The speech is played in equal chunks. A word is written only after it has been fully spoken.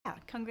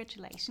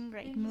Congratulations,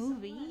 great Thank you so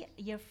movie. much.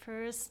 Your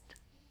first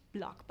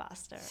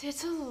blockbuster.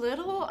 It's a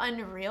little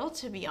unreal,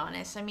 to be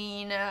honest. I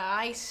mean,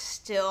 I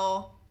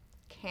still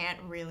can't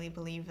really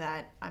believe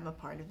that I'm a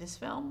part of this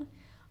film.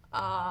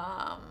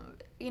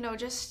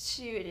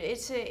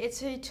 It's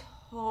a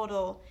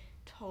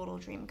total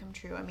dream come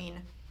true. I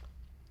mean,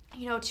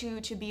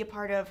 to be a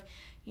part of,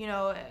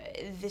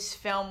 this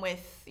film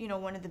with,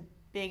 one of the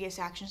biggest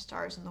action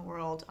stars in the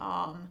world,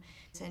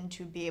 and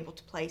to be able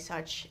to play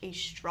such a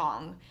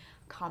strong,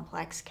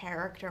 complex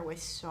character with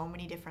so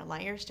many different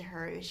layers to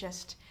her, it was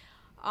just,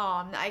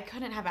 I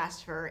couldn't have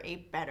asked for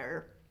a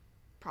better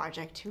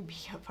project to be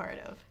a part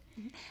of.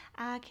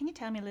 Can you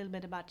tell me a little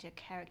bit about your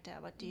character?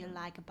 What do you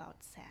like about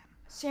Sam?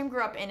 Sam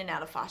grew up in and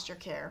out of foster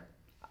care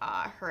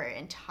her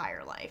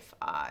entire life.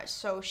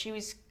 So she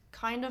was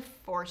kind of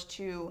forced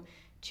to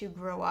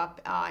grow up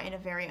in a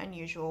very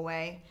unusual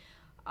way.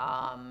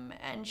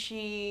 And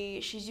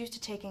she's used to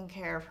taking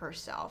care of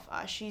herself.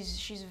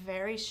 She's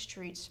very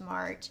street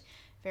smart,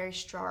 very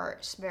strong,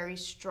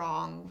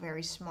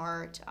 very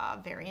smart,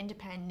 very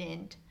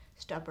independent,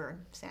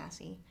 stubborn,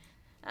 sassy.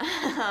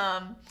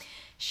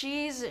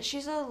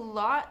 She's a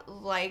lot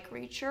like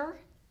Reacher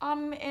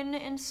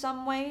in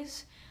some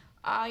ways.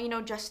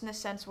 Just in the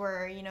sense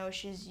where,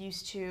 she's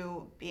used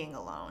to being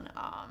alone,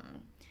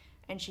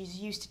 and she's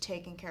used to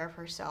taking care of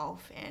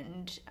herself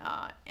and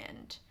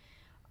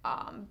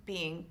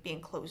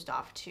being closed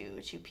off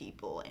to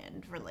people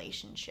and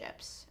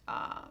relationships.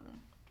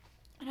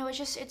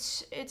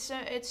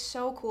 It's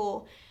so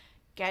cool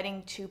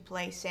getting to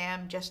play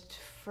Sam, just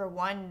for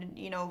one,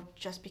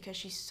 just because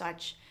she's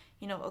such,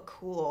 a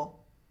cool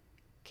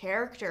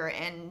character,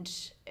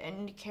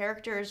 and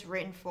characters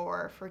written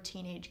for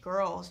teenage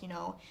girls,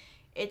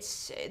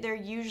 they're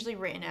usually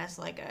written as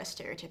like a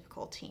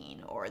stereotypical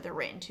teen, or they're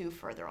written to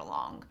further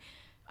along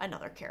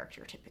another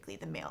character, typically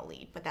the male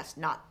lead. But that's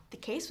not the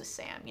case with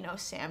Sam.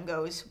 Sam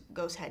goes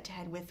head to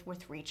head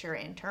with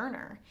Reacher and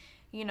Turner,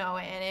 and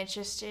it's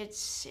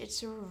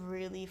a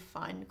really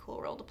fun,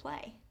 cool role to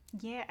play.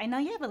 Yeah, I know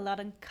you have a lot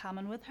in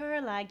common with her.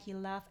 Like, you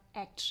love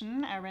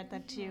action. I read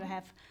that you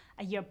have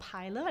you're a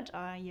pilot,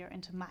 or you're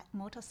into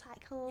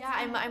motorcycles. Yeah,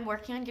 I'm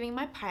working on getting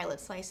my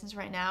pilot's license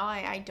right now.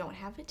 I don't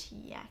have it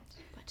yet,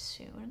 but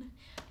soon.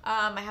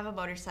 I have a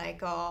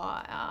motorcycle.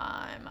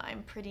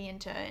 I'm pretty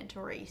into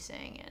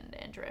racing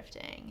and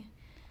drifting.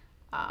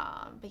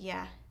 But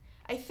yeah,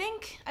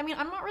 I'm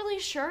not really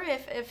sure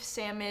if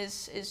Sam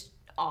is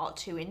all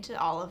too into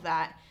all of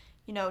that,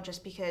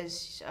 just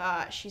because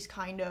she's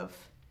kind of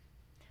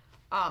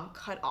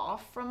cut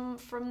off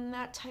from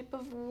that type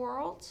of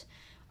world.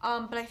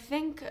 But I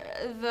think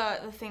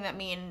the thing that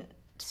me and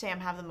Sam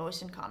have the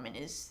most in common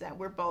is that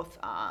we're both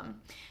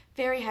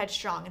very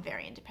headstrong and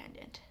very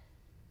independent.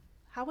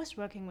 How was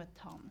working with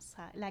Tom?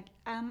 Like,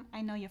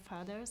 I know your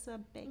father is a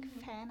big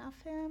fan of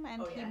him,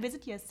 and he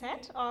visited your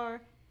set,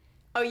 or?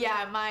 Oh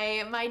yeah,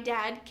 my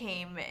dad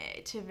came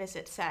to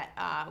visit set,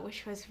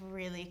 which was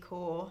really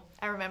cool.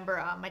 I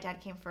remember my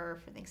dad came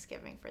for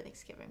Thanksgiving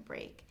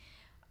break.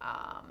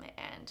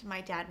 And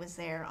my dad was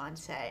there on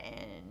set,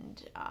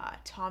 and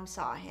Tom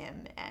saw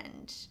him,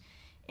 and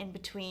in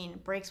between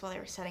breaks while they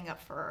were setting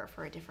up for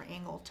a different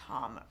angle,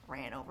 Tom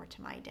ran over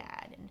to my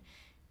dad and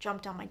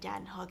jumped on my dad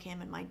and hugged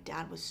him, and my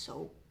dad was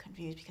so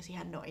confused because he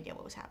had no idea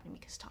what was happening,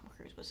 because Tom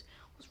Cruise was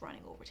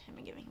running over to him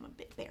and giving him a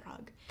big bear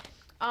hug.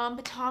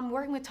 But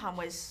working with Tom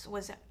was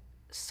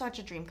such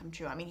a dream come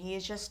true. I mean, he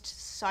is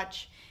just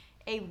such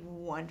a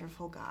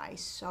wonderful guy,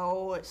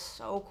 so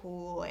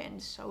cool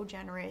and so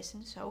generous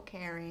and so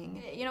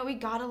caring. We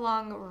got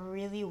along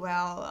really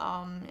well,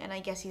 and I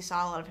guess he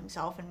saw a lot of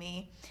himself in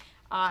me,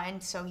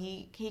 and so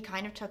he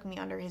kind of took me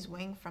under his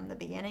wing from the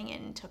beginning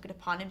and took it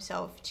upon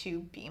himself to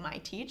be my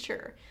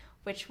teacher,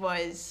 which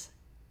was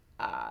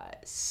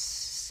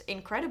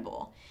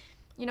incredible.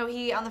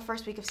 He, on the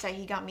first week of set,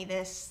 he got me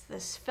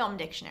this film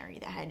dictionary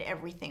that had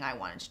everything I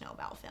wanted to know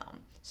about film.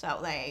 So,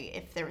 like,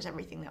 if there was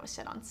everything that was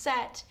said on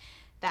set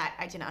that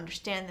I didn't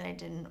understand, that I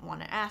didn't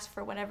want to ask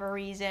for whatever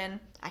reason,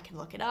 I can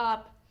look it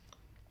up.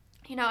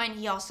 And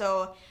he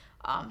also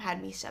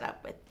had me set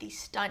up with the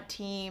stunt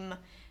team,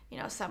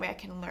 so that way I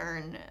can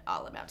learn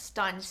all about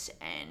stunts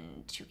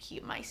and to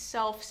keep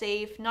myself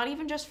safe, not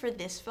even just for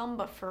this film,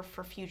 but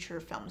for future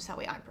films, that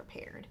way I'm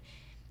prepared.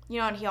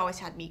 And he always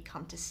had me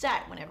come to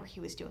set whenever he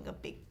was doing a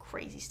big,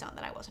 crazy stunt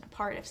that I wasn't a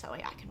part of, so that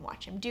way I can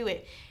watch him do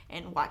it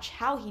and watch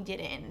how he did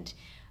it, and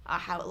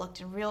how it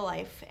looked in real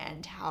life,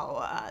 and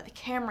how the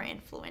camera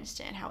influenced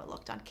it, and how it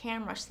looked on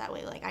camera, so that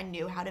way, like, I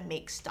knew how to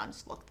make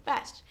stunts look the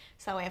best.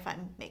 So that way, if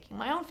I'm making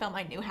my own film,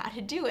 I knew how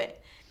to do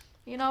it.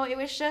 It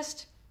was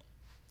just,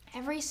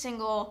 every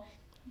single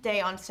day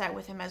on set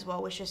with him as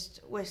well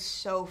was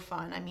so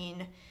fun. I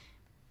mean,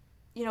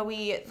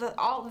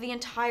 the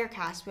entire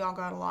cast, we all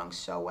got along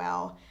so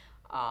well.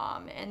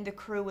 And the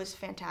crew was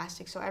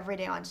fantastic. So every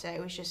day on set,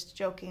 it was just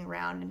joking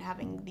around and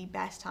having the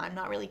best time,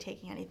 not really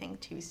taking anything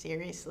too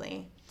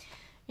seriously.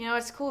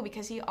 It's cool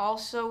because he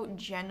also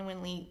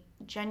genuinely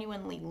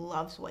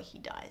loves what he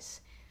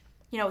does.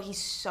 you know,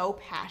 he's so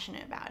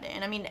passionate about it.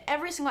 And I mean,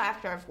 every single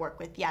actor I've worked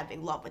with, yeah, they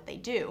love what they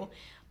do,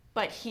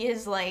 but he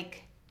is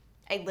like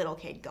a little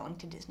kid going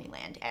to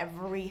Disneyland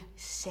every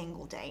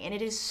single day, and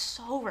it is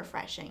so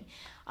refreshing,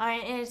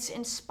 and it's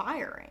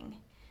inspiring.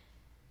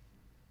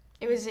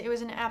 It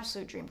was an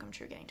absolute dream come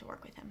true getting to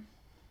work with him.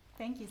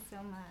 Thank you so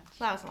much.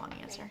 That was a long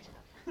answer.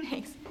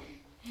 Thanks.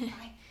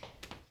 Bye.